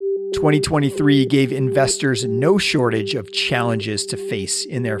2023 gave investors no shortage of challenges to face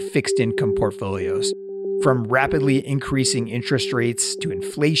in their fixed income portfolios, from rapidly increasing interest rates to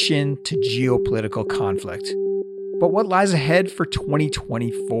inflation to geopolitical conflict. But what lies ahead for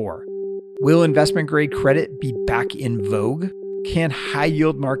 2024? Will investment grade credit be back in vogue? Can high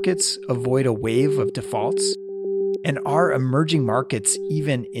yield markets avoid a wave of defaults? And are emerging markets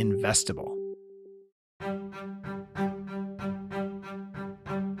even investable?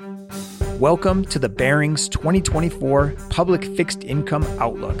 Welcome to the Barings 2024 Public Fixed Income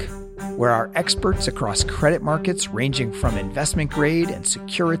Outlook, where our experts across credit markets ranging from investment grade and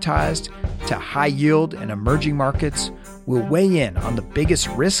securitized to high yield and emerging markets will weigh in on the biggest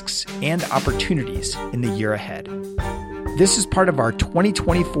risks and opportunities in the year ahead. This is part of our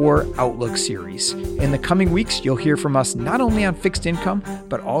 2024 Outlook series. In the coming weeks, you'll hear from us not only on fixed income,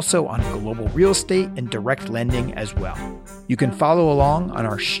 but also on global real estate and direct lending as well. You can follow along on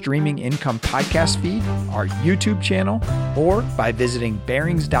our streaming income podcast feed, our YouTube channel, or by visiting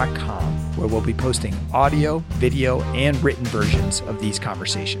Barings.com, where we'll be posting audio, video, and written versions of these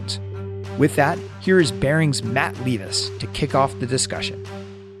conversations. With that, here is Barings' Matt Levis to kick off the discussion.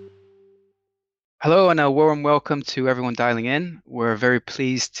 Hello and a warm welcome to everyone dialing in. We're very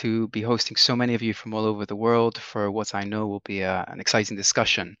pleased to be hosting so many of you from all over the world for what I know will be an exciting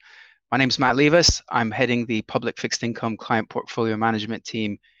discussion. My name is Matt Levis. I'm heading the Public Fixed Income Client Portfolio Management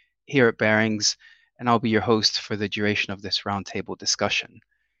team here at Barings, and I'll be your host for the duration of this roundtable discussion.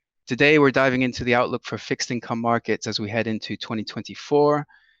 Today, we're diving into the outlook for fixed income markets as we head into 2024,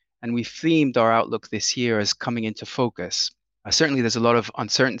 and we've themed our outlook this year as coming into focus. Certainly, there's a lot of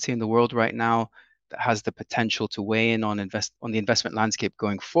uncertainty in the world right now that has the potential to weigh in on the investment landscape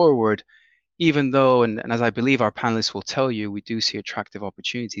going forward, even though, and as I believe our panelists will tell you, we do see attractive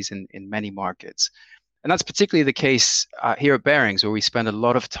opportunities in many markets. And that's particularly the case here at Barings, where we spend a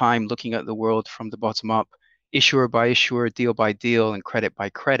lot of time looking at the world from the bottom up, issuer by issuer, deal by deal, and credit by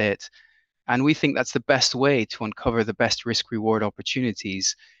credit. And we think that's the best way to uncover the best risk-reward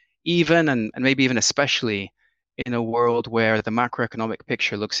opportunities, even and maybe even especially in a world where the macroeconomic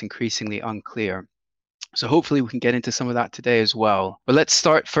picture looks increasingly unclear. So hopefully we can get into some of that today as well. But let's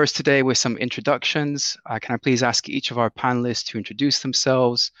start first today with some introductions. Can I please ask each of our panelists to introduce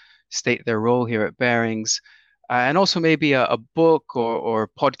themselves, state their role here at Barings, and also maybe a book or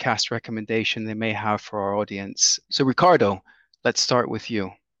podcast recommendation they may have for our audience. So Ricardo, let's start with you.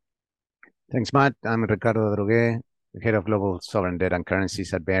 Thanks, Matt. I'm Ricardo Drogué, the head of Global Sovereign Debt and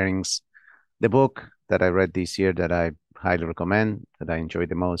Currencies at Barings. The book that I read this year that I highly recommend, that I enjoyed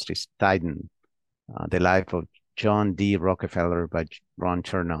the most, is Titan, The Life of John D. Rockefeller by Ron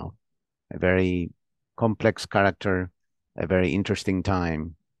Chernow. A very complex character, a very interesting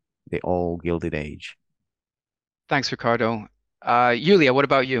time, the old Gilded Age. Thanks, Ricardo. Yulia, what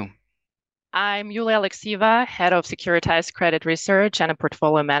about you? I'm Yulia Alexieva, head of securitized credit research and a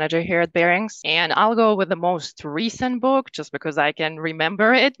portfolio manager here at Barings. And I'll go with the most recent book just because I can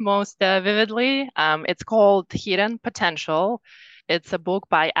remember it most vividly. It's called Hidden Potential. It's a book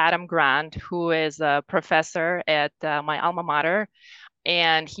by Adam Grant, who is a professor at my alma mater,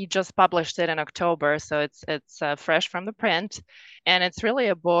 and he just published it in October, so it's fresh from the print. And it's really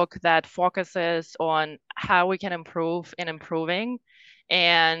a book that focuses on how we can improve in improving.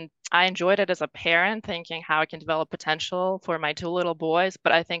 And I enjoyed it as a parent, thinking how I can develop potential for my two little boys,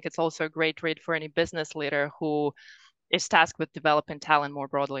 but I think it's also a great read for any business leader who is tasked with developing talent more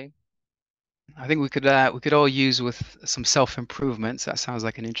broadly. I think we could all use with some self-improvements. That sounds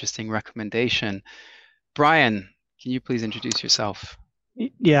like an interesting recommendation. Brian, can you please introduce yourself?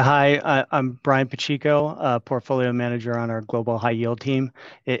 Yeah, hi, I'm Brian Pacheco, portfolio manager on our global high yield team.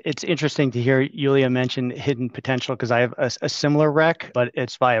 It's interesting to hear Yulia mention Hidden Potential because I have a similar rec, but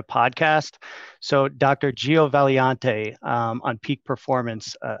it's via podcast. So Dr. Gio Valiante on Peak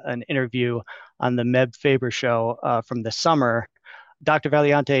Performance, an interview on the Meb Faber show from the summer. Dr.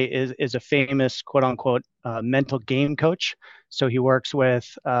 Valiante is a famous quote unquote mental game coach. So he works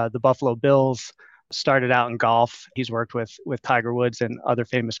with the Buffalo Bills, started out in golf. He's worked with Tiger Woods and other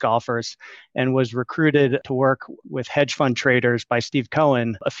famous golfers, and was recruited to work with hedge fund traders by Steve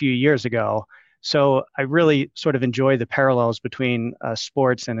Cohen a few years ago. So I really sort of enjoy the parallels between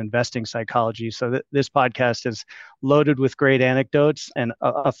sports and investing psychology. So this podcast is loaded with great anecdotes and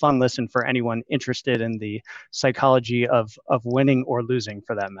a fun listen for anyone interested in the psychology of winning or losing,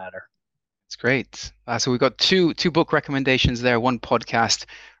 for that matter. It's great. So we've got two book recommendations there, one podcast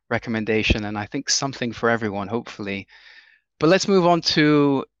recommendation, and I think something for everyone, hopefully. But let's move on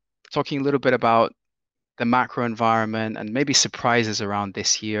to talking a little bit about the macro environment and maybe surprises around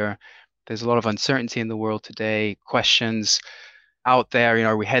this year. There's a lot of uncertainty in the world today, questions out there?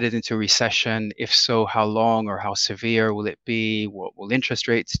 Are we headed into a recession? If so, how long or how severe will it be? What will interest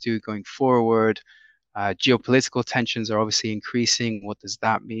rates do going forward? Geopolitical tensions are obviously increasing. What does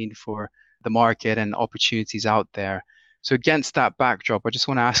that mean for the market and opportunities out there? So against that backdrop, I just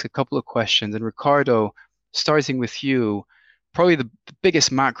want to ask a couple of questions. And Ricardo, starting with you, probably the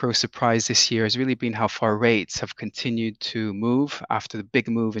biggest macro surprise this year has really been how far rates have continued to move after the big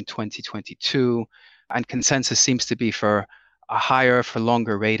move in 2022. And consensus seems to be for a higher for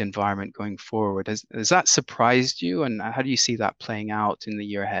longer rate environment going forward. Has that surprised you? And how do you see that playing out in the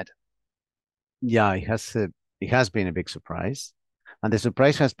year ahead? Yeah, it has been a big surprise. And the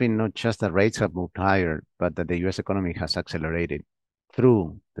surprise has been not just that rates have moved higher, but that the US economy has accelerated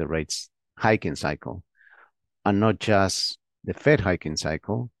through the rates hiking cycle. And not just the Fed hiking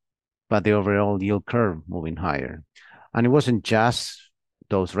cycle, but the overall yield curve moving higher. And it wasn't just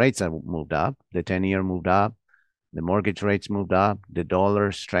those rates that moved up. The 10-year moved up, the mortgage rates moved up, the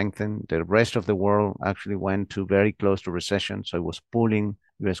dollar strengthened. The rest of the world actually went to very close to recession. So it was pulling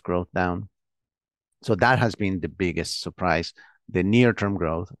US growth down. So that has been the biggest surprise, the near-term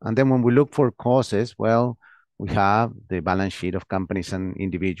growth. And then when we look for causes, well, we have the balance sheet of companies and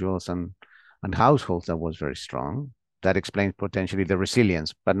individuals and households that was very strong. That explains potentially the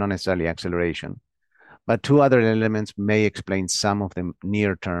resilience, but not necessarily acceleration. But two other elements may explain some of the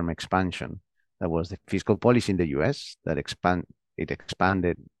near-term expansion. That was the fiscal policy in the US that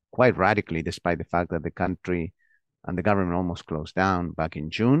expanded quite radically, despite the fact that the country and the government almost closed down back in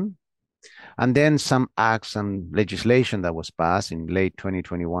June. And then some acts and legislation that was passed in late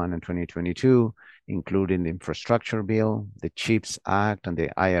 2021 and 2022, including the infrastructure bill, the CHIPS Act, and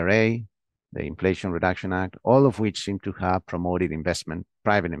the IRA, the Inflation Reduction Act, all of which seem to have promoted investment,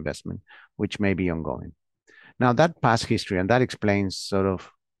 private investment, which may be ongoing. Now, that past history, and that explains sort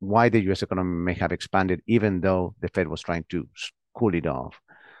of why the US economy may have expanded, even though the Fed was trying to cool it off.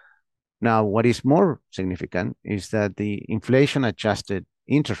 Now, what is more significant is that the inflation-adjusted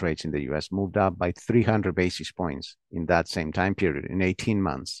interest rates in the US moved up by 300 basis points in that same time period, in 18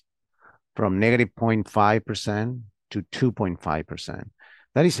 months, from negative 0.5% to 2.5%.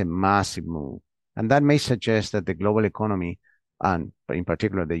 That is a massive move. And that may suggest that the global economy, and in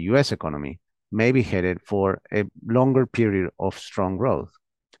particular the US economy, may be headed for a longer period of strong growth.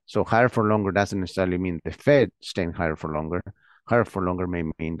 So higher for longer doesn't necessarily mean the Fed staying higher for longer. Higher for longer may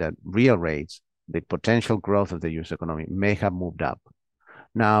mean that real rates, the potential growth of the US economy, may have moved up.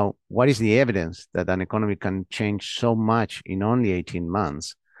 Now, what is the evidence that an economy can change so much in only 18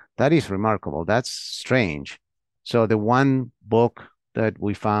 months? That is remarkable. That's strange. So the one book that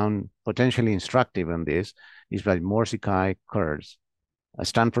we found potentially instructive on this is by Mordecai Kurtz, a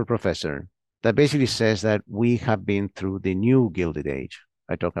Stanford professor, that basically says that we have been through the new Gilded Age.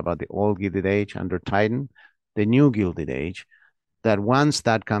 I talk about the old Gilded Age under Titan, the new Gilded Age, that once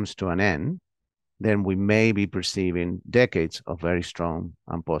that comes to an end, then we may be perceiving decades of very strong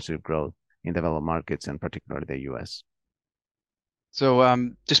and positive growth in developed markets, and particularly the US.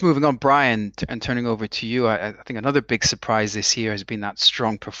 So just moving on, Brian, and turning over to you, I think another big surprise this year has been that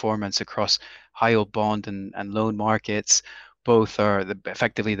strong performance across high yield bond and loan markets. Both are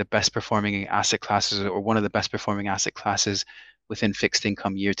effectively the best performing asset classes, or one of the best performing asset classes within fixed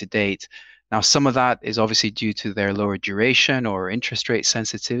income year to date. Now, some of that is obviously due to their lower duration or interest rate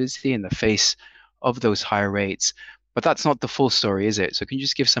sensitivity in the face of those higher rates, but that's not the full story, is it? So can you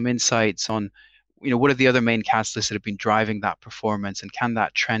just give some insights on, what are the other main catalysts that have been driving that performance, and can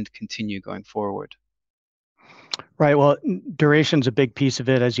that trend continue going forward? Right. Well, duration's a big piece of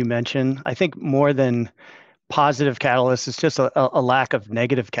it, as you mentioned. I think more than positive catalysts, it's just a lack of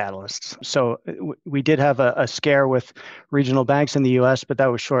negative catalysts. So we did have a scare with regional banks in the US, but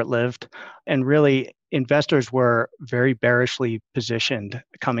that was short-lived. And really, investors were very bearishly positioned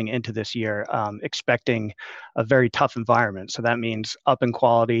coming into this year, expecting a very tough environment. So that means up in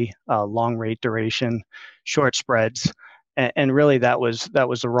quality, long rate duration, short spreads. And really, that was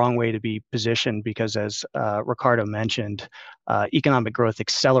the wrong way to be positioned, because as Ricardo mentioned, economic growth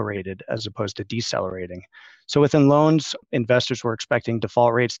accelerated as opposed to decelerating. So within loans, investors were expecting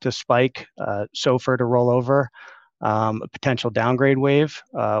default rates to spike, SOFR to roll over, a potential downgrade wave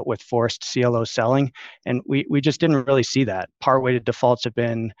with forced CLO selling. And we just didn't really see that. Par weighted defaults have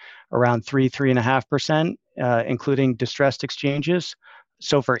been around 3.5%, including distressed exchanges.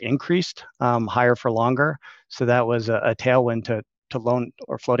 SOFR increased higher for longer. So that was a tailwind to loan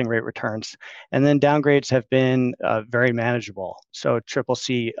or floating rate returns. And then downgrades have been very manageable. So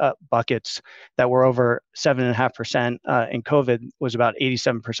CCC buckets that were over 7.5% in COVID was about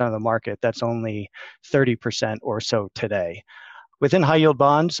 87% of the market. That's only 30% or so today. Within high yield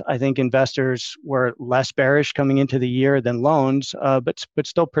bonds, I think investors were less bearish coming into the year than loans, but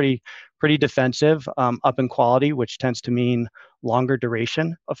still pretty defensive, up in quality, which tends to mean longer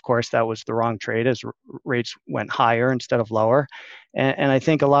duration. Of course, that was the wrong trade as rates went higher instead of lower. And I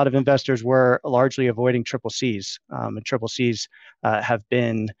think a lot of investors were largely avoiding triple Cs. And triple Cs have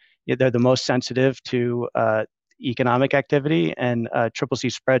been, they're the most sensitive to economic activity, and triple C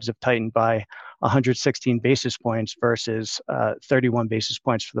spreads have tightened by 116 basis points versus 31 basis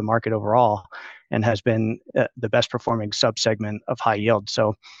points for the market overall, and has been the best performing subsegment of high yield.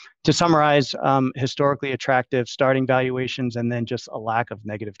 So to summarize, historically attractive starting valuations, and then just a lack of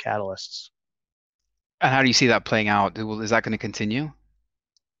negative catalysts. And how do you see that playing out? Is that going to continue?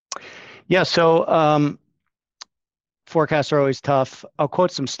 Yeah, so forecasts are always tough. I'll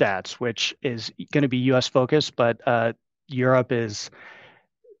quote some stats, which is going to be U.S. focused, but Europe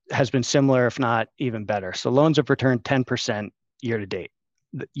has been similar, if not even better. So loans have returned 10% year to date.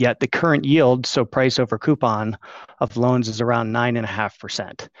 Yet the current yield, so price over coupon of loans, is around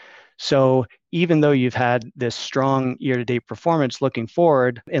 9.5%. So even though you've had this strong year-to-date performance looking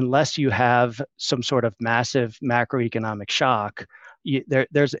forward, unless you have some sort of massive macroeconomic shock,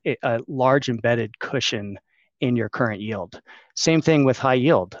 there's a large embedded cushion in your current yield. Same thing with high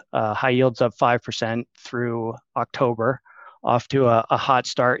yield. High yield's up 5% through October, off to a hot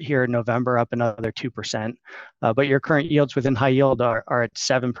start here in November, up another 2%. But your current yields within high yield are at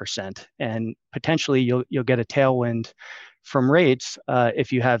 7%, and potentially you'll get a tailwind from rates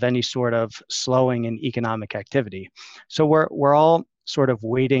if you have any sort of slowing in economic activity. So we're all sort of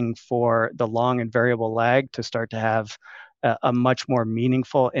waiting for the long and variable lag to start to have a much more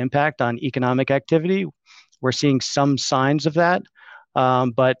meaningful impact on economic activity. We're seeing some signs of that,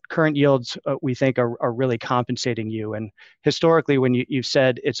 but current yields, we think, are really compensating you. And historically, when you've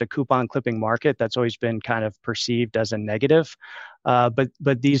said it's a coupon clipping market, that's always been kind of perceived as a negative. But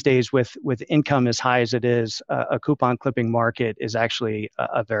these days, with income as high as it is, a coupon clipping market is actually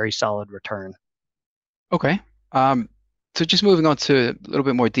a very solid return. Okay. So just moving on to a little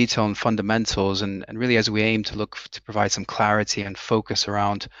bit more detail on fundamentals, and really as we aim to look to provide some clarity and focus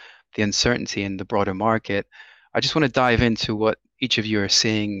around the uncertainty in the broader market, I just want to dive into what each of you are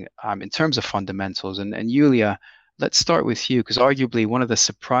seeing in terms of fundamentals. And Yulia, let's start with you, because arguably one of the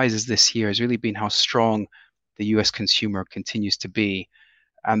surprises this year has really been how strong the US consumer continues to be.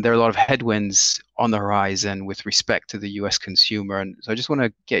 And there are a lot of headwinds on the horizon with respect to the US consumer. And so I just want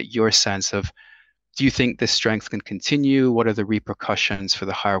to get your sense of, do you think this strength can continue? What are the repercussions for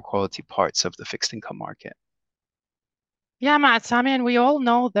the higher quality parts of the fixed income market? Yeah, Matt. So, I mean, we all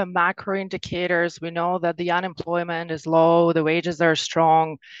know the macro indicators. We know that the unemployment is low, the wages are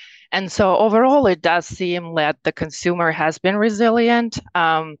strong. And so overall, it does seem that the consumer has been resilient.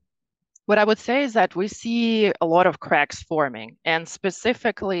 What I would say is that we see a lot of cracks forming, and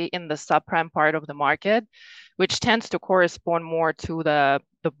specifically in the subprime part of the market, which tends to correspond more to the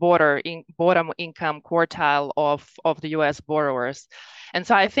bottom income quartile of the US borrowers. And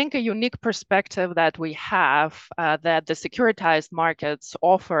so I think a unique perspective that we have that the securitized markets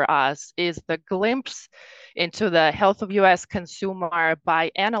offer us is the glimpse into the health of US consumer by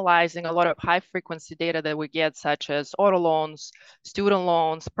analyzing a lot of high frequency data that we get, such as auto loans, student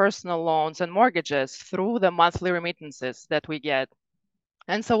loans, personal loans, and mortgages through the monthly remittances that we get.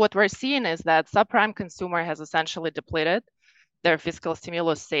 And so what we're seeing is that subprime consumer has essentially depleted their fiscal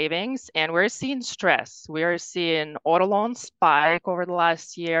stimulus savings, and we're seeing stress. We're seeing auto loans spike over the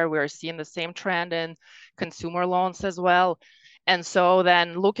last year. We're seeing the same trend in consumer loans as well. And so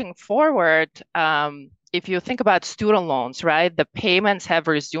then looking forward, if you think about student loans, right, the payments have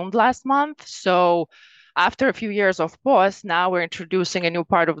resumed last month. So after a few years of pause, now we're introducing a new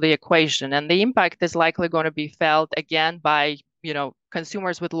part of the equation, and the impact is likely going to be felt again by,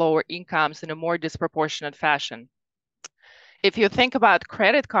 consumers with lower incomes in a more disproportionate fashion. If you think about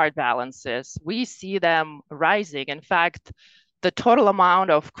credit card balances, we see them rising. In fact, the total amount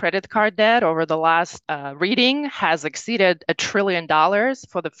of credit card debt over the last reading has exceeded $1 trillion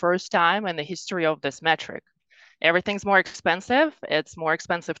for the first time in the history of this metric. Everything's more expensive. It's more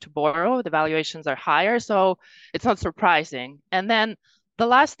expensive to borrow. The valuations are higher, so it's not surprising. And then the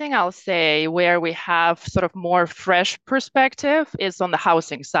last thing I'll say, where we have sort of more fresh perspective, is on the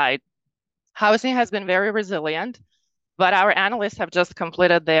housing side. Housing has been very resilient, but our analysts have just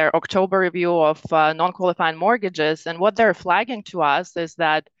completed their October review of non-qualifying mortgages, and what they're flagging to us is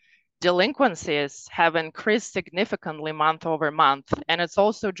that delinquencies have increased significantly month over month, and it's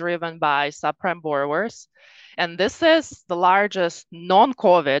also driven by subprime borrowers. And this is the largest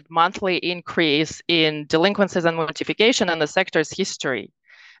non-COVID monthly increase in delinquencies and notification in the sector's history.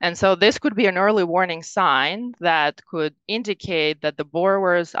 And so this could be an early warning sign that could indicate that the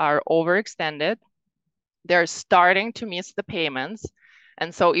borrowers are overextended. They're starting to miss the payments.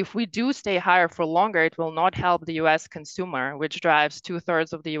 And so if we do stay higher for longer, it will not help the US consumer, which drives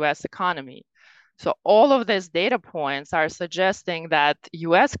 2/3 of the US economy. So all of these data points are suggesting that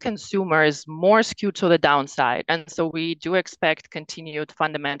US consumer is more skewed to the downside. And so we do expect continued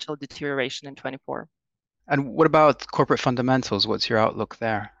fundamental deterioration in 24. And what about corporate fundamentals? What's your outlook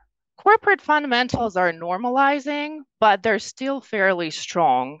there? Corporate fundamentals are normalizing, but they're still fairly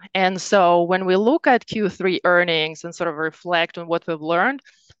strong. And so when we look at Q3 earnings and sort of reflect on what we've learned,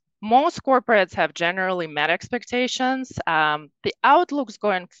 most corporates have generally met expectations. The outlooks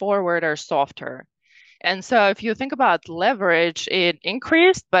going forward are softer. And so if you think about leverage, it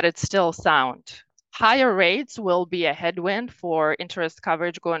increased, but it's still sound. Higher rates will be a headwind for interest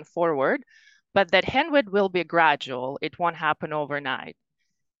coverage going forward, but that headwind will be gradual. It won't happen overnight.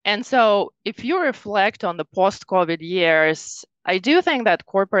 And so if you reflect on the post-COVID years, I do think that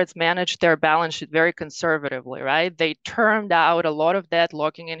corporates managed their balance sheet very conservatively, right? They termed out a lot of debt,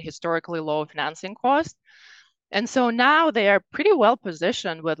 locking in historically low financing costs. And so now they are pretty well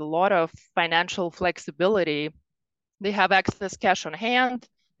positioned with a lot of financial flexibility. They have excess cash on hand.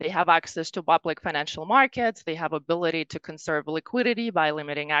 They have access to public financial markets. They have ability to conserve liquidity by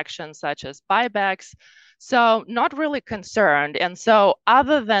limiting actions such as buybacks. So not really concerned. And so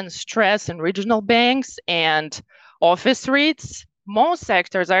other than stress in regional banks and office REITs, most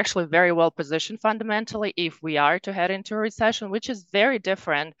sectors are actually very well positioned fundamentally if we are to head into a recession, which is very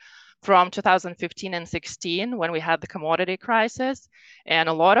different from 2015 and 16 when we had the commodity crisis. And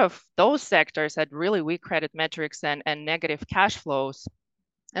a lot of those sectors had really weak credit metrics and negative cash flows.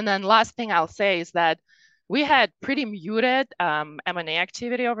 And then last thing I'll say is that we had pretty muted M&A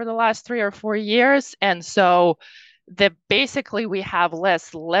activity over the last 3 or 4 years. And so basically we have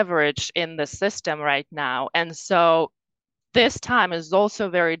less leverage in the system right now. And so this time is also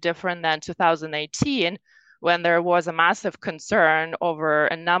very different than 2018, when there was a massive concern over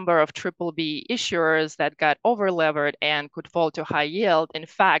a number of BBB issuers that got over-levered and could fall to high yield. In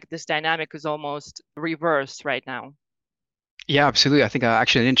fact, this dynamic is almost reversed right now. Yeah, absolutely. I think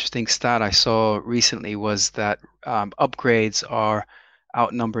actually an interesting stat I saw recently was that upgrades are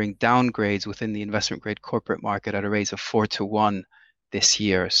outnumbering downgrades within the investment grade corporate market at a rate of 4-1 this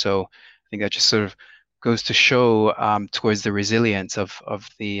year. So I think that just sort of goes to show towards the resilience of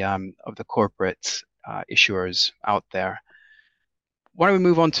the corporate issuers out there. Why don't we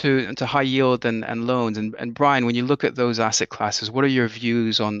move on to high yield and loans? And Brian, when you look at those asset classes, what are your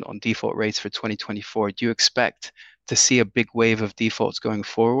views on default rates for 2024? Do you expect to see a big wave of defaults going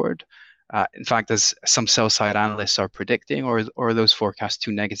forward? In fact, as some sell-side analysts are predicting, or are those forecasts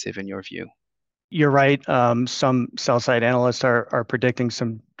too negative in your view? You're right. Some sell-side analysts are predicting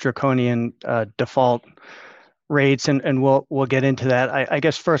some draconian default rates, and we'll get into that. I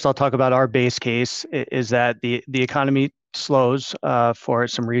guess first I'll talk about our base case is that the economy slows for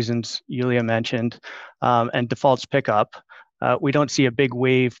some reasons Yulia mentioned, and defaults pick up. We don't see a big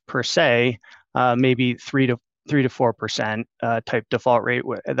wave per se, maybe 3 to 4% type default rate.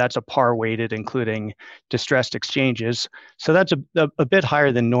 That's a par weighted, including distressed exchanges. So that's a bit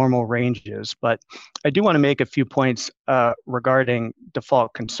higher than normal ranges. But I do want to make a few points regarding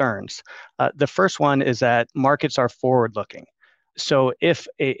default concerns. The first one is that markets are forward looking. So if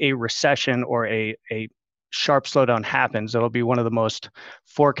a recession or a sharp slowdown happens, it'll be one of the most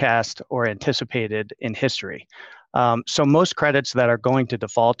forecast or anticipated in history. So most credits that are going to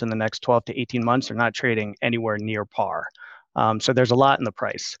default in the next 12 to 18 months are not trading anywhere near par. So there's a lot in the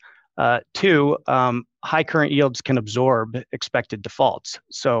price. Two, high current yields can absorb expected defaults.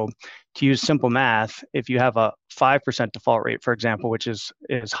 So to use simple math, if you have a 5% default rate, for example, which is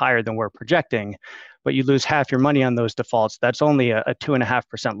higher than we're projecting, but you lose half your money on those defaults, that's only a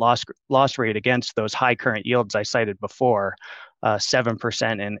 2.5% loss rate against those high current yields I cited before.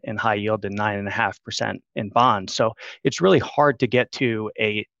 7% in high yield and 9.5% in bonds. So it's really hard to get to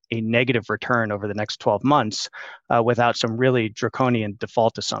a negative return over the next 12 months without some really draconian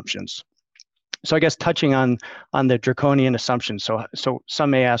default assumptions. So I guess touching on the draconian assumptions, so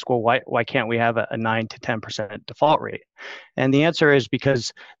some may ask, well, why can't we have a 9 to 10% default rate? And the answer is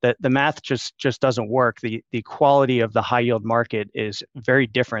because the math just doesn't work. The quality of the high yield market is very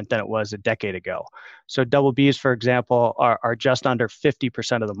different than it was a decade ago. So double Bs, for example, are just under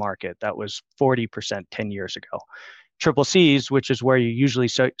 50% of the market. That was 40% 10 years ago. Triple Cs, which is where you usually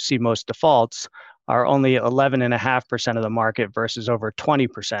see most defaults, are only 11.5% of the market versus over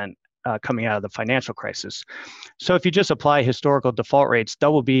 20% coming out of the financial crisis. So if you just apply historical default rates,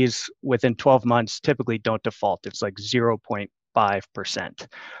 double Bs within 12 months typically don't default. It's like 0.2%. 5%.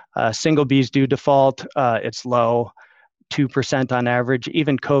 Single Bs do default. It's low, 2% on average.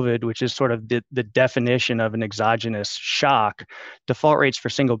 Even COVID, which is sort of the definition of an exogenous shock, default rates for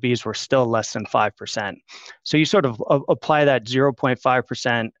single Bs were still less than 5%. So you sort of apply that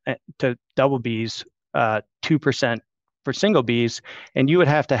 0.5% to double Bs, 2% for single Bs, and you would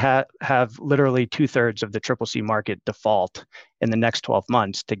have to have literally 2/3 of the CCC market default in the next 12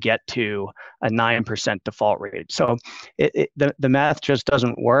 months to get to a 9% default rate. So the math just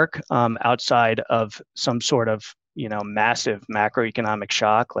doesn't work outside of some sort of massive macroeconomic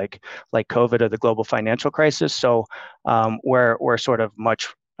shock like COVID or the global financial crisis. So we're sort of much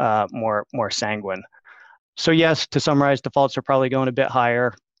more sanguine. So yes, to summarize, defaults are probably going a bit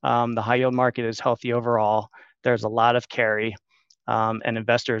higher. The high yield market is healthy overall. There's a lot of carry, and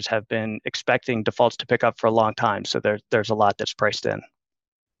investors have been expecting defaults to pick up for a long time. So there's a lot that's priced in.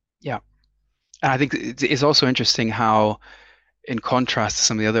 Yeah. And I think it's also interesting how, in contrast to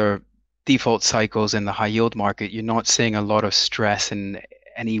some of the other default cycles in the high yield market, you're not seeing a lot of stress in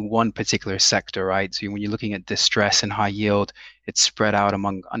any one particular sector, right? So when you're looking at distress in high yield, it's spread out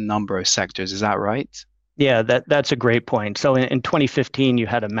among a number of sectors. Is that right? Yeah, that's a great point. So in 2015, you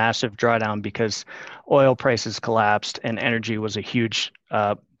had a massive drawdown because oil prices collapsed and energy was a huge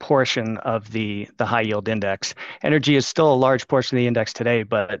portion of the high yield index. Energy is still a large portion of the index today,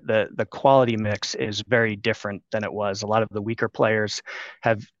 but the quality mix is very different than it was. A lot of the weaker players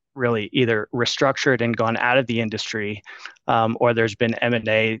have really either restructured and gone out of the industry, or there's been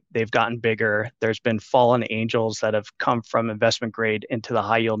M&A, they've gotten bigger. There's been fallen angels that have come from investment grade into the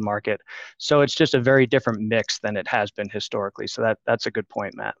high yield market. So it's just a very different mix than it has been historically. So that's a good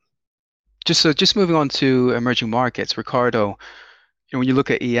point, Matt. Just moving on to emerging markets, Ricardo, when you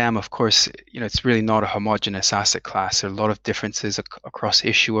look at EM, of course, it's really not a homogeneous asset class. There are a lot of differences across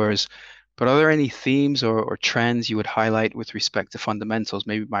issuers. But are there any themes or trends you would highlight with respect to fundamentals,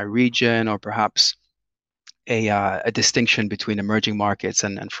 maybe by region, or perhaps a distinction between emerging markets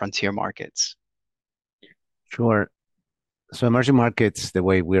and frontier markets? Sure. So emerging markets, the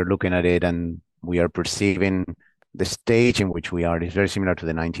way we're looking at it and we are perceiving the stage in which we are is very similar to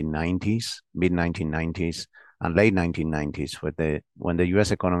the 1990s, mid-1990s and late 1990s, when the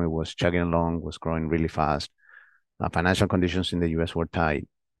US economy was chugging along, was growing really fast. Financial conditions in the US were tight.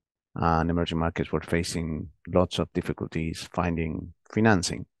 And emerging markets were facing lots of difficulties finding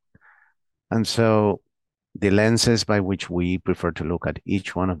financing. And so the lenses by which we prefer to look at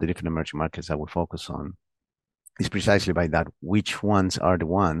each one of the different emerging markets that we focus on is precisely by that, which ones are the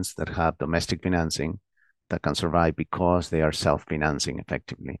ones that have domestic financing that can survive because they are self-financing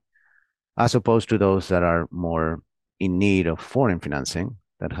effectively, as opposed to those that are more in need of foreign financing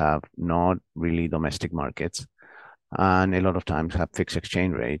that have not really domestic markets and a lot of times have fixed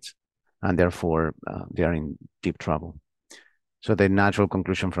exchange rates, and therefore they are in deep trouble. So the natural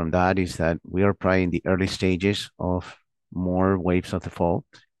conclusion from that is that we are probably in the early stages of more waves of default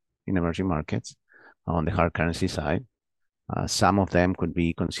in emerging markets on the hard currency side. Some of them could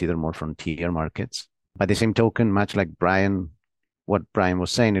be considered more frontier markets. By the same token, much like what Brian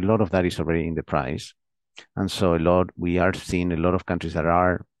was saying, a lot of that is already in the price. And so we are seeing a lot of countries that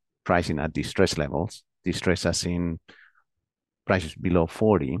are pricing at distress levels, distress as in prices below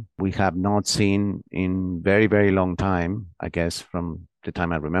 40. We have not seen in very, very long time, I guess from the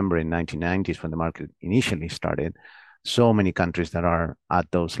time I remember in 1990s when the market initially started, so many countries that are at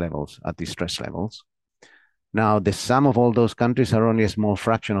those levels, at distress levels. Now, the sum of all those countries are only a small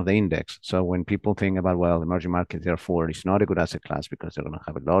fraction of the index. So when people think about, well, emerging markets, therefore, it's not a good asset class because they're going to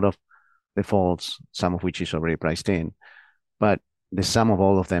have a lot of defaults, some of which is already priced in. But the sum of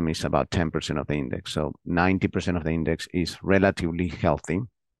all of them is about 10% of the index. So 90% of the index is relatively healthy.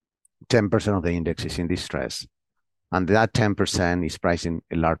 10% of the index is in distress. And that 10% is pricing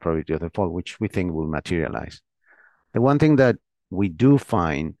a large probability of default, which we think will materialize. The one thing that we do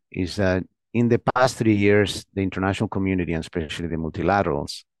find is that in the past 3 years, the international community, and especially the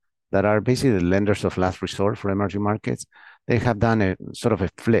multilaterals, that are basically the lenders of last resort for emerging markets, they have done a sort of a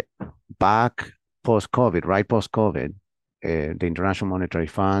flip back post-COVID, right post-COVID. The International Monetary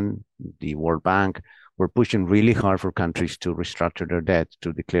Fund, the World Bank, were pushing really hard for countries to restructure their debt,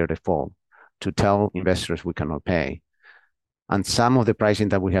 to declare default, to tell investors we cannot pay. And some of the pricing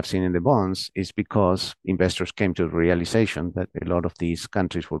that we have seen in the bonds is because investors came to the realization that a lot of these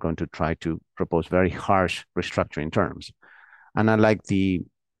countries were going to try to propose very harsh restructuring terms. And unlike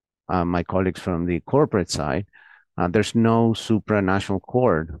my colleagues from the corporate side, there's no supranational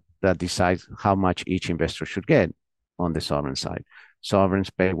court that decides how much each investor should get on the sovereign side. Sovereigns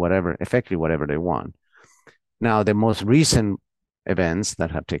pay effectively whatever they want. Now, the most recent events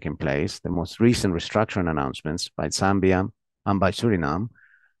that have taken place, the most recent restructuring announcements by Zambia, and by Suriname,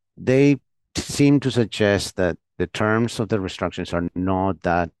 they seem to suggest that the terms of the restrictions are not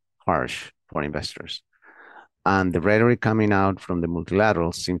that harsh for investors. And the rhetoric coming out from the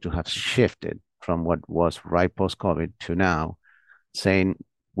multilaterals seem to have shifted from what was right post-COVID to now, saying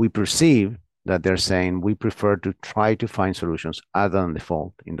we perceive that they're saying we prefer to try to find solutions other than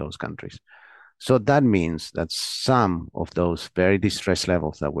default in those countries. So that means that some of those very distressed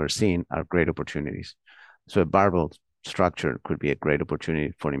levels that we're seeing are great opportunities. So a barbell structure could be a great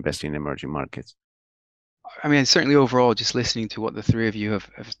opportunity for investing in emerging markets. I mean, certainly overall, just listening to what the three of you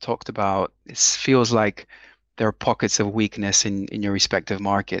have talked about, it feels like there are pockets of weakness in your respective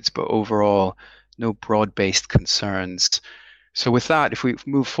markets, but overall, no broad-based concerns. So with that, if we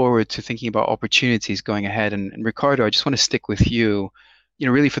move forward to thinking about opportunities going ahead, and Ricardo, I just want to stick with you. You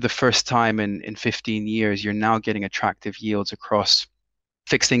know, really for the first time in 15 years, you're now getting attractive yields across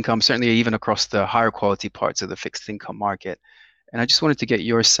fixed income, certainly even across the higher quality parts of the fixed income market. And I just wanted to get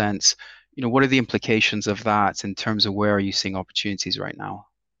your sense, you know, what are the implications of that in terms of where are you seeing opportunities right now?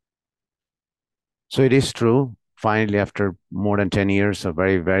 So it is true. Finally, after more than 10 years of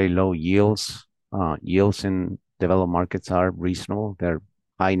very, very low yields, yields in developed markets are reasonable. They're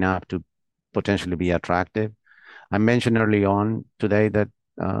high enough to potentially be attractive. I mentioned early on today that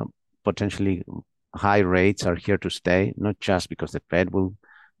potentially high rates are here to stay, not just because the Fed will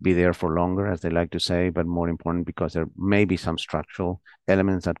be there for longer, as they like to say, but more important because there may be some structural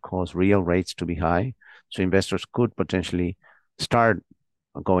elements that cause real rates to be high. So investors could potentially start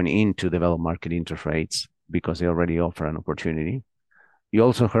going into developed market interest rates because they already offer an opportunity. You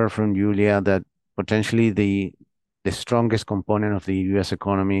also heard from Julia that potentially the strongest component of the US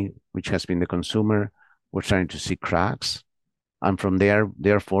economy, which has been the consumer, we're starting to see cracks. And from there,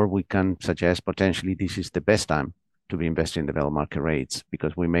 therefore, we can suggest potentially this is the best time to be investing in developed market rates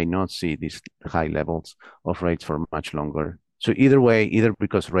because we may not see these high levels of rates for much longer. So either way, either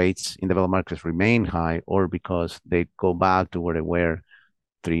because rates in developed markets remain high or because they go back to where they were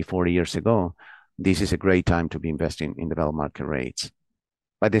 3-4 years ago, this is a great time to be investing in developed market rates.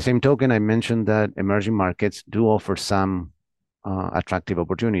 By the same token, I mentioned that emerging markets do offer some attractive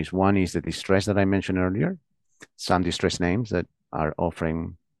opportunities. One is the distress that I mentioned earlier, some distressed names that are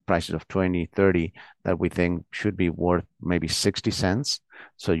offering prices of 20, 30 that we think should be worth maybe 60 cents.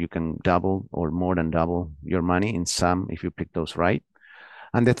 So you can double or more than double your money in some if you pick those right.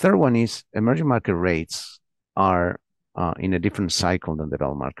 And the third one is emerging market rates are in a different cycle than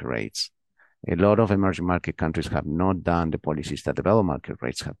developed market rates. A lot of emerging market countries have not done the policies that developed market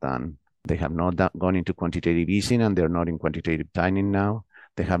rates have done. They have not gone into quantitative easing and they're not in quantitative tightening now.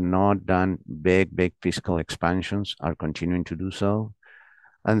 They have not done big fiscal expansions, are continuing to do so.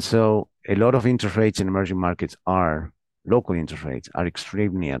 And so a lot of interest rates in emerging markets local interest rates are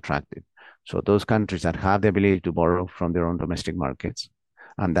extremely attractive. So those countries that have the ability to borrow from their own domestic markets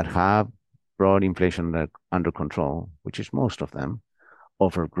and that have broad inflation under control, which is most of them,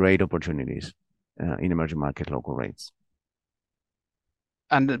 offer great opportunities in emerging market local rates.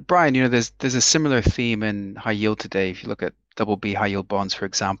 And Brian, you know, there's a similar theme in high yield today. If you look at BB high yield bonds, for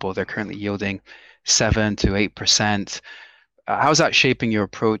example, they're currently yielding 7 to 8%. How's that shaping your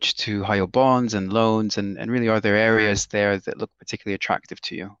approach to high yield bonds and loans? And really, are there areas there that look particularly attractive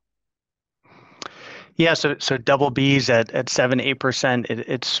to you? Yeah, so BBs at 7, 8%,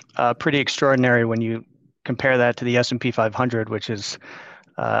 it's pretty extraordinary when you compare that to the S&P 500, which is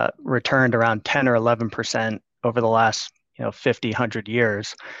returned around 10 or 11% over the last 50, 100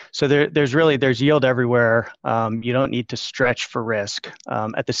 years. So there's yield everywhere. You don't need to stretch for risk.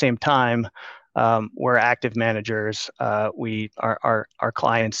 At the same time, we're active managers. Our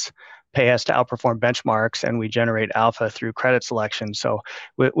clients pay us to outperform benchmarks, and we generate alpha through credit selection. So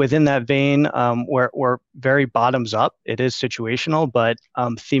within that vein, we're very bottoms up. It is situational, but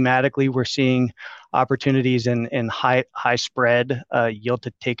thematically, we're seeing opportunities in high spread yield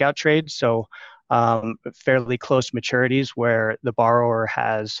to takeout trades. So fairly close maturities where the borrower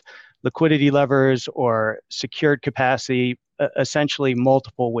has liquidity levers or secured capacity, essentially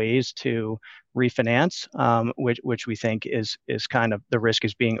multiple ways to refinance, which we think is kind of the risk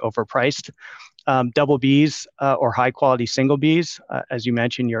is being overpriced. BBs or high quality single Bs, as you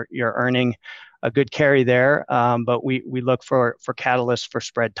mentioned, you're earning a good carry there, but we look for catalysts for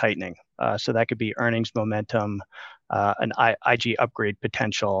spread tightening. So that could be earnings momentum, an IG upgrade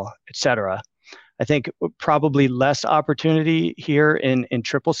potential, et cetera. I think probably less opportunity here in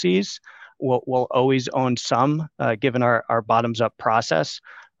triple Cs. We'll always own some, given our bottoms-up process,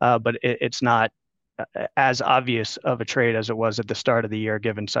 but it's not as obvious of a trade as it was at the start of the year,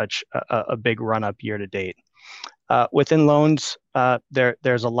 given such a big run-up year to date. Within loans,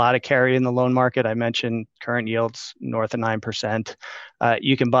 there's a lot of carry in the loan market. I mentioned current yields north of 9%.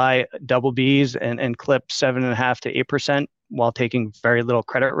 You can buy double Bs and clip 7.5% to 8% while taking very little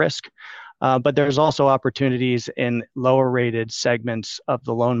credit risk. But there's also opportunities in lower rated segments of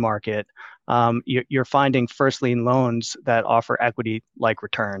the loan market. You're finding first lien loans that offer equity-like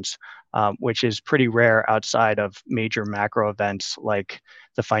returns, which is pretty rare outside of major macro events like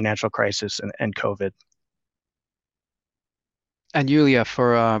the financial crisis and COVID. And Yulia,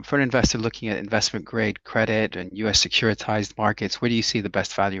 for an investor looking at investment grade credit and US securitized markets, where do you see the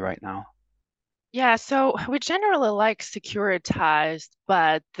best value right now? Yeah, so we generally like securitized,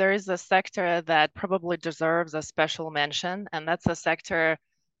 but there is a sector that probably deserves a special mention, and that's a sector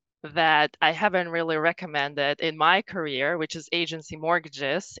that I haven't really recommended in my career, which is agency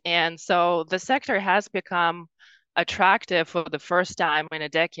mortgages. And so the sector has become attractive for the first time in a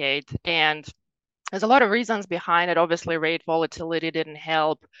decade. And there's a lot of reasons behind it. Obviously, rate volatility didn't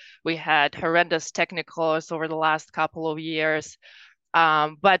help. We had horrendous technicals over the last couple of years.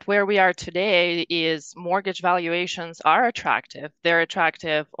 But where we are today is mortgage valuations are attractive. They're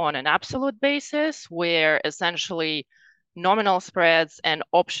attractive on an absolute basis, where essentially nominal spreads and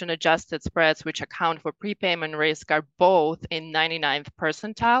option adjusted spreads, which account for prepayment risk, are both in 99th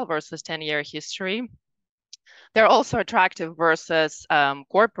percentile versus 10-year history. They're also attractive versus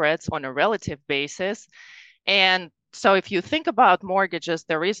corporates on a relative basis. And so if you think about mortgages,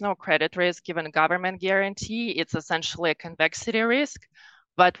 there is no credit risk given government guarantee. It's essentially a convexity risk.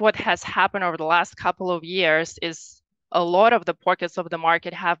 But what has happened over the last couple of years is a lot of the pockets of the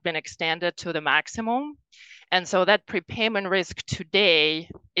market have been extended to the maximum. And so that prepayment risk today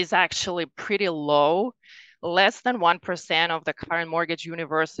is actually pretty low. Less than 1% of the current mortgage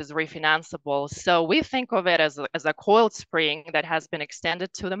universe is refinanceable. So we think of it as a coiled spring that has been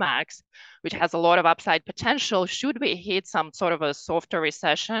extended to the max, which has a lot of upside potential. Should we hit some sort of a softer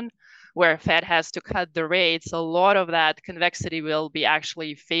recession where Fed has to cut the rates, a lot of that convexity will be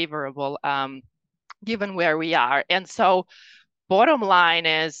actually favorable given where we are. And so bottom line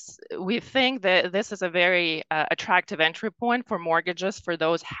is we think that this is a very attractive entry point for mortgages for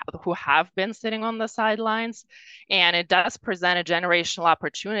those who have been sitting on the sidelines. And it does present a generational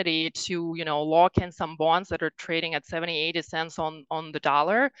opportunity to, lock in some bonds that are trading at 70, 80 cents on the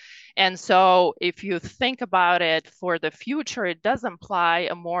dollar. And so if you think about it for the future, it does imply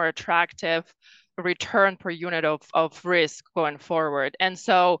a more attractive return per unit of risk going forward. And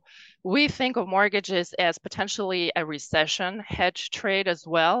so we think of mortgages as potentially a recession hedge trade as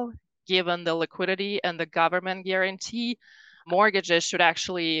well, given the liquidity and the government guarantee. Mortgages should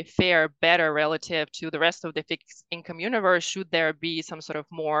actually fare better relative to the rest of the fixed income universe should there be some sort of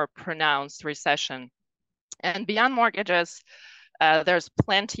more pronounced recession. And beyond mortgages, there's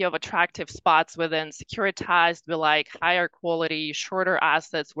plenty of attractive spots within securitized. We like higher quality, shorter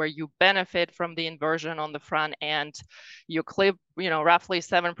assets where you benefit from the inversion on the front end. You clip, roughly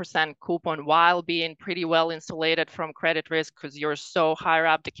 7% coupon while being pretty well insulated from credit risk because you're so higher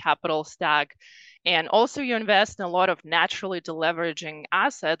up the capital stack. And also you invest in a lot of naturally deleveraging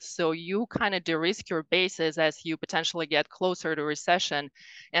assets. So you kind of de-risk your basis as you potentially get closer to recession.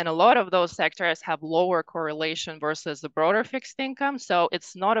 And a lot of those sectors have lower correlation versus the broader fixed income. So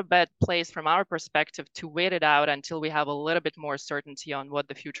it's not a bad place from our perspective to wait it out until we have a little bit more certainty on what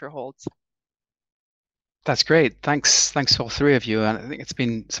the future holds. That's great. Thanks all three of you. And I think it's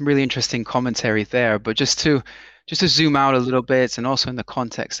been some really interesting commentary there. But just to zoom out a little bit, and also in the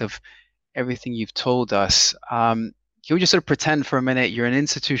context of everything you've told us, can we just sort of pretend for a minute you're an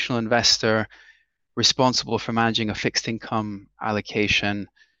institutional investor responsible for managing a fixed income allocation?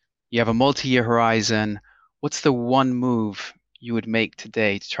 You have a multi-year horizon. What's the one move you would make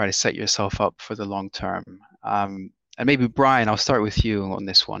today to try to set yourself up for the long term? And maybe Brian, I'll start with you on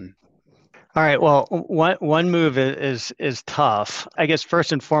this one. All right. Well, one move is tough. I guess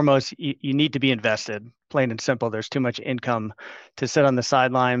first and foremost, you need to be invested. Plain and simple. There's too much income to sit on the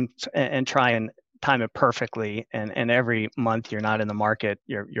sidelines and try and time it perfectly. And every month you're not in the market,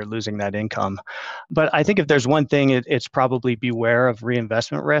 you're losing that income. But I think if there's one thing, it's probably beware of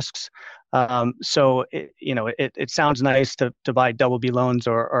reinvestment risks. So it sounds nice to buy double B loans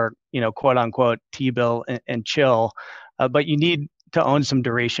or quote unquote T-bill and chill, but you need to own some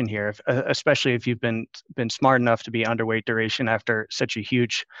duration here, especially if you've been smart enough to be underweight duration after such a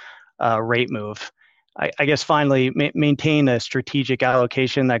huge rate move. I guess finally, maintain a strategic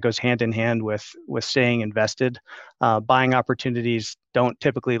allocation that goes hand in hand with staying invested. Buying opportunities don't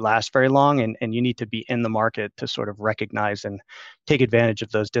typically last very long, and you need to be in the market to sort of recognize and take advantage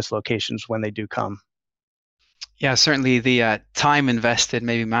of those dislocations when they do come. Yeah, certainly the time invested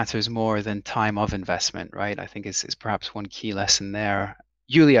maybe matters more than time of investment, right? I think is perhaps one key lesson there.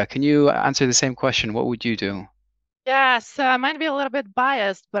 Julia, can you answer the same question? What would you do? Yes, I might be a little bit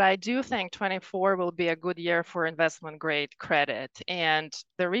biased, but I do think 24 will be a good year for investment grade credit. And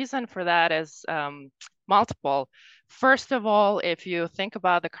the reason for that is multiple. First of all, if you think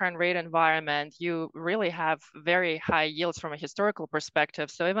about the current rate environment, you really have very high yields from a historical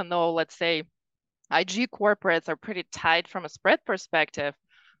perspective. So even though, let's say, IG corporates are pretty tight from a spread perspective,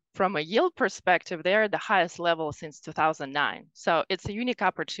 from a yield perspective, they're at the highest level since 2009. So it's a unique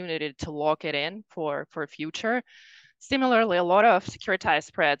opportunity to lock it in for future. Similarly, a lot of securitized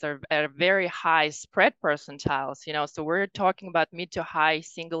spreads are at very high spread percentiles, so we're talking about mid to high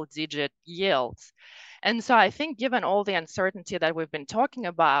single digit yields. And so I think given all the uncertainty that we've been talking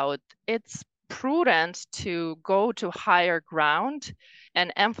about, it's prudent to go to higher ground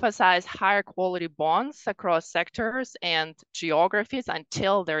and emphasize higher quality bonds across sectors and geographies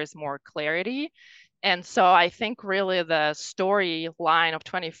until there is more clarity. And so I think really the storyline of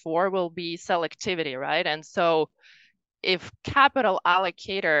 24 will be selectivity, right? And so if capital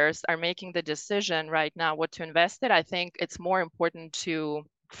allocators are making the decision right now what to invest in, I think it's more important to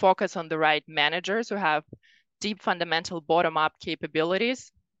focus on the right managers who have deep fundamental bottom-up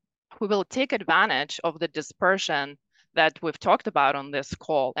capabilities, who will take advantage of the dispersion that we've talked about on this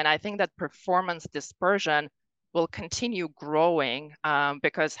call. And I think that performance dispersion will continue growing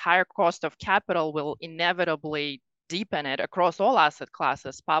because higher cost of capital will inevitably deepen it across all asset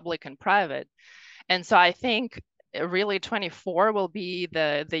classes, public and private. And so I think really 24 will be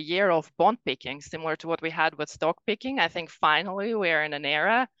the year of bond picking, similar to what we had with stock picking. I think finally we're in an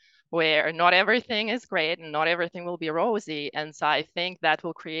era where not everything is great and not everything will be rosy. And so I think that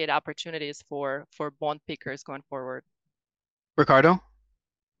will create opportunities for bond pickers going forward. Ricardo?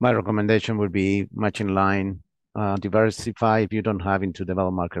 My recommendation would be much in line. Diversify if you don't have into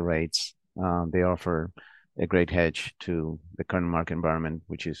developed market rates. They offer a great hedge to the current market environment,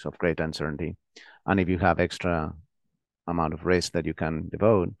 which is of great uncertainty. And if you have extra amount of risk that you can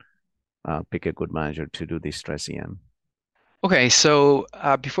devote, pick a good manager to do this stress EM. Okay, so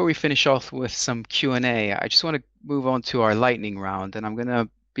before we finish off with some Q&A, I just want to move on to our lightning round, and I'm going to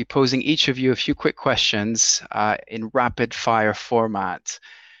be posing each of you a few quick questions in rapid fire format.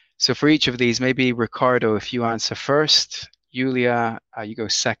 So for each of these, maybe Ricardo, if you answer first, Julia, you go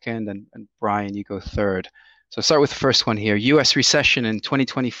second, and Brian, you go third. So start with the first one here. US recession in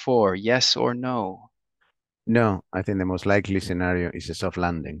 2024, yes or no? No, I think the most likely scenario is a soft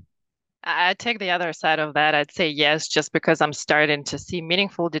landing. I'd take the other side of that. I'd say yes, just because I'm starting to see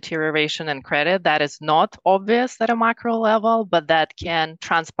meaningful deterioration in credit that is not obvious at a macro level, but that can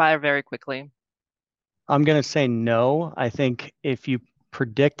transpire very quickly. I'm going to say no. I think if you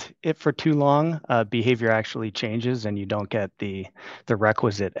predict it for too long, behavior actually changes and you don't get the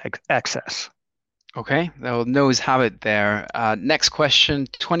requisite excess. Okay, well, no's have it there. Next question,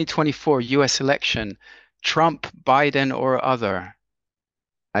 2024 US election, Trump, Biden, or other?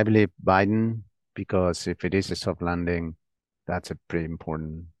 I believe Biden, because if it is a soft landing, that's a pretty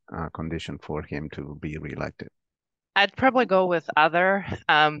important condition for him to be reelected. I'd probably go with other.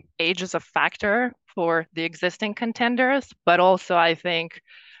 Age is a factor for the existing contenders, but also I think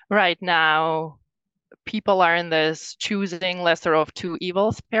right now people are in this choosing lesser of two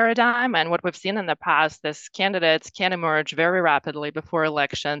evils paradigm. And what we've seen in the past is candidates can emerge very rapidly before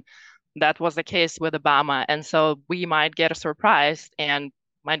election. That was the case with Obama. And so we might get a surprise, and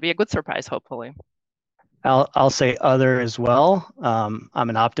might be a good surprise, hopefully. I'll say other as well. I'm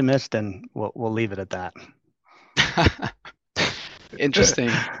an optimist, and we'll leave it at that.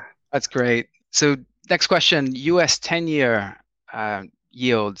 Interesting. That's great. So next question, US 10-year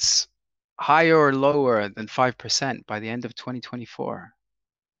yields, higher or lower than 5% by the end of 2024?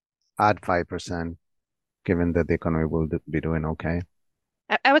 Add 5%, given that the economy will be doing okay.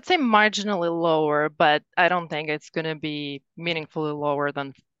 I would say marginally lower, but I don't think it's going to be meaningfully lower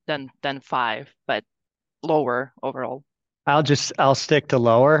than 5, but lower overall. I'll stick to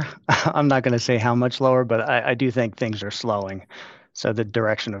lower. I'm not going to say how much lower, but I do think things are slowing. So the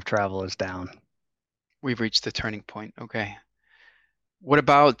direction of travel is down. We've reached the turning point. Okay. What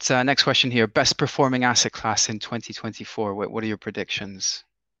about next question here? Best performing asset class in 2024. What are your predictions?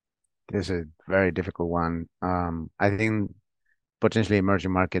 This is a very difficult one. I think potentially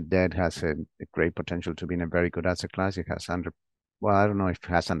emerging market debt has a great potential to be in a very good asset class. It has I don't know if it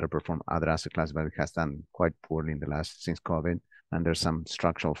has underperformed other asset classes, but it has done quite poorly in the last since COVID. And there's some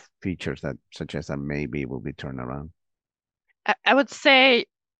structural features that suggest that maybe it will be turned around. I would say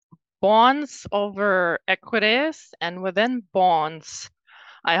bonds over equities, and within bonds,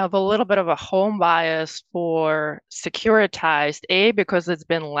 I have a little bit of a home bias for securitized, A, because it's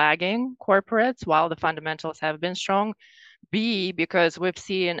been lagging corporates while the fundamentals have been strong. B, because we've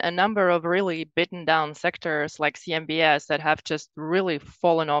seen a number of really beaten down sectors like CMBS that have just really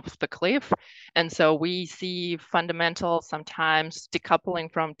fallen off the cliff. And so we see fundamentals sometimes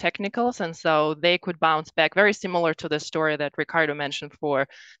decoupling from technicals. And so they could bounce back, very similar to the story that Ricardo mentioned for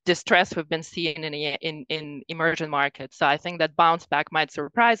distress we've been seeing in emerging markets. So I think that bounce back might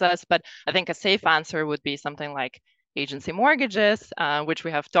surprise us. But I think a safe answer would be something like agency mortgages, which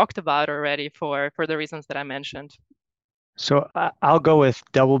we have talked about already for the reasons that I mentioned. So I'll go with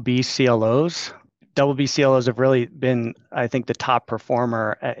double B CLOs. Double B CLOs have really been, I think, the top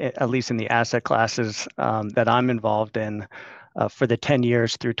performer, at least in the asset classes that I'm involved in for the 10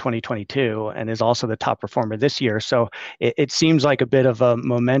 years through 2022, and is also the top performer this year. So it seems like a bit of a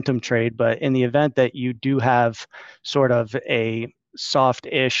momentum trade, but in the event that you do have sort of a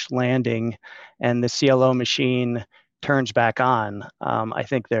soft-ish landing and the CLO machine turns back on, I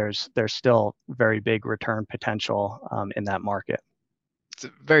think there's still very big return potential in that market. It's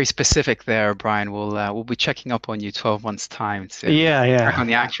very specific there, Brian. We'll be checking up on you 12 months time to check on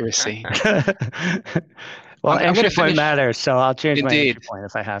the accuracy. Well, entry point matters, so I'll change Indeed. my entry point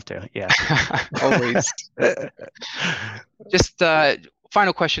if I have to. Yeah, always. Just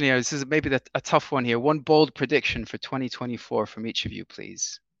final question here. This is maybe a tough one here. One bold prediction for 2024 from each of you,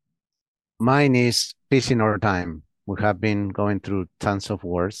 please. Mine is peace in our time. We have been going through tons of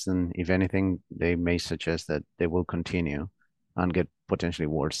wars, and if anything, they may suggest that they will continue and get potentially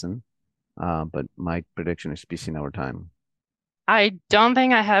worsen. But my prediction is peace in our time. I don't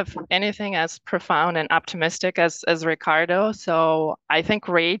think I have anything as profound and optimistic as Ricardo. So I think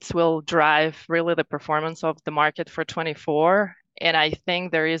rates will drive really the performance of the market for 24. And I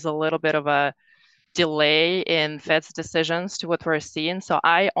think there is a little bit of a delay in Fed's decisions to what we're seeing. So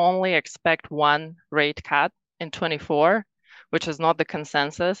I only expect one rate cut in 24, which is not the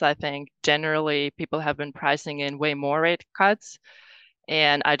consensus. I think generally people have been pricing in way more rate cuts.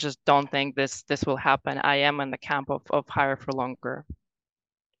 And I just don't think this will happen. I am in the camp of higher for longer.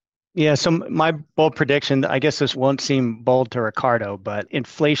 Yeah, so my bold prediction, I guess this won't seem bold to Ricardo, but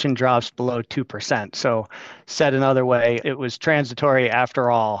inflation drops below 2%. So said another way, it was transitory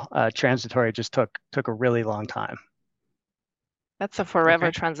after all. Transitory just took a really long time. That's a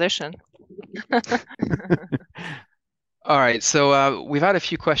forever transition. All right, so we've had a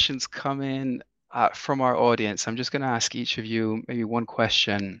few questions come in from our audience. I'm just going to ask each of you maybe one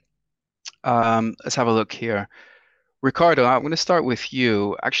question. Let's have a look here. Ricardo, I'm going to start with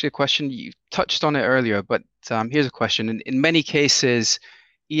you. Actually, a question, you touched on it earlier, but here's a question. In many cases,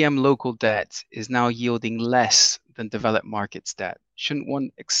 EM local debt is now yielding less than developed markets debt. Shouldn't one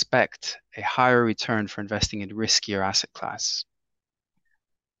expect a higher return for investing in riskier asset class?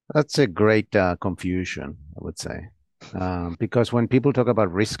 That's a great confusion, I would say. Because when people talk about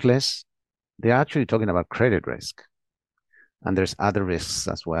riskless, they're actually talking about credit risk. And there's other risks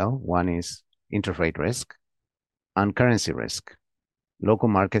as well. One is interest rate risk and currency risk. Local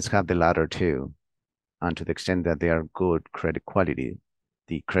markets have the latter too. And to the extent that they are good credit quality,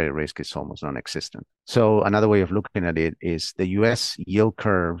 the credit risk is almost non-existent. So another way of looking at it is the US yield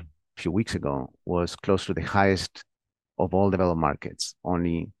curve a few weeks ago was close to the highest of all developed markets.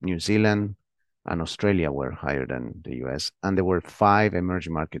 Only New Zealand and Australia were higher than the US. And there were 5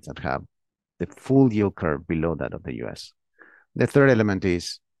 emerging markets that have the full yield curve below that of the US. The third element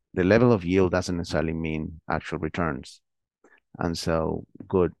is the level of yield doesn't necessarily mean actual returns. And so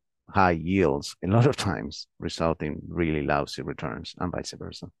good high yields a lot of times result in really lousy returns and vice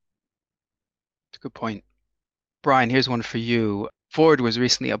versa. That's a good point. Brian, here's one for you. Ford was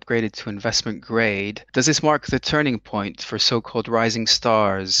recently upgraded to investment grade. Does this mark the turning point for so-called rising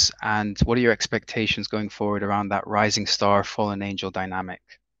stars? And what are your expectations going forward around that rising star, fallen angel dynamic?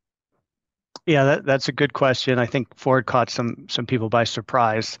 Yeah, that's a good question. I think Ford caught some people by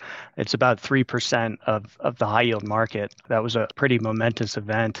surprise. It's about 3% of the high yield market. That was a pretty momentous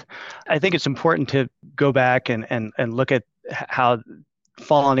event. I think it's important to go back and look at how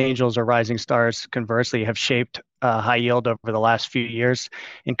fallen angels or rising stars conversely have shaped high yield over the last few years.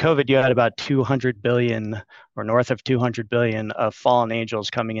 In COVID, you had about 200 billion or north of 200 billion of fallen angels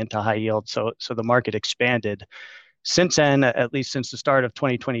coming into high yield. So the market expanded. Since then, at least since the start of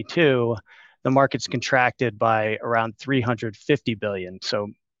 2022, the market's contracted by around 350 billion. So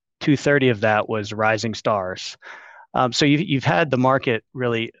 230 of that was rising stars. So you've had the market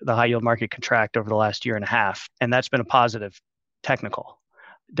really, the high yield market contract over the last year and a half, and that's been a positive technical.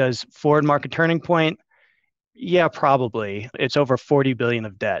 Does Ford market turning point? Yeah, probably. It's over 40 billion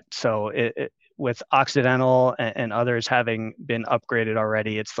of debt. So with Occidental and others having been upgraded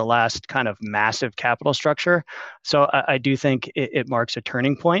already, it's the last kind of massive capital structure. So I do think it marks a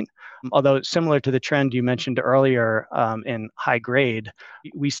turning point. Although similar to the trend you mentioned earlier in high grade,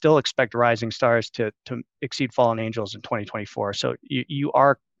 we still expect rising stars to exceed fallen angels in 2024. So you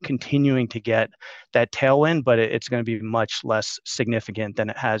are continuing to get that tailwind, but it's going to be much less significant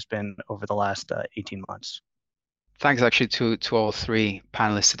than it has been over the last 18 months. Thanks actually to all three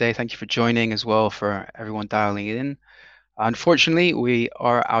panelists today. Thank you for joining, as well for everyone dialing in. Unfortunately, we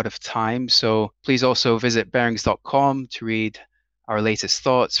are out of time, so please also visit Barings.com to read our latest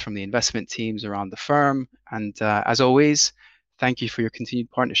thoughts from the investment teams around the firm. And as always, thank you for your continued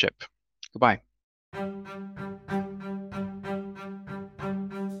partnership. Goodbye.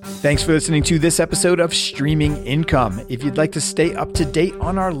 Thanks for listening to this episode of Streaming Income. If you'd like to stay up to date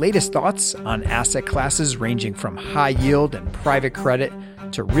on our latest thoughts on asset classes ranging from high yield and private credit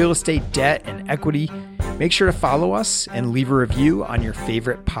to real estate debt and equity, make sure to follow us and leave a review on your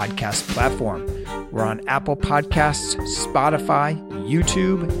favorite podcast platform. We're on Apple Podcasts, Spotify,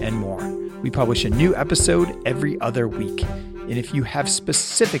 YouTube, and more. We publish a new episode every other week. And if you have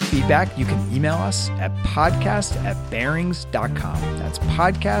specific feedback, you can email us at podcast@barings.com. That's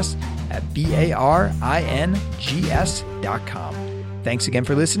podcast@barings.com. Thanks again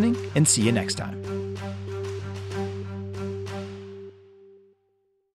for listening, and see you next time.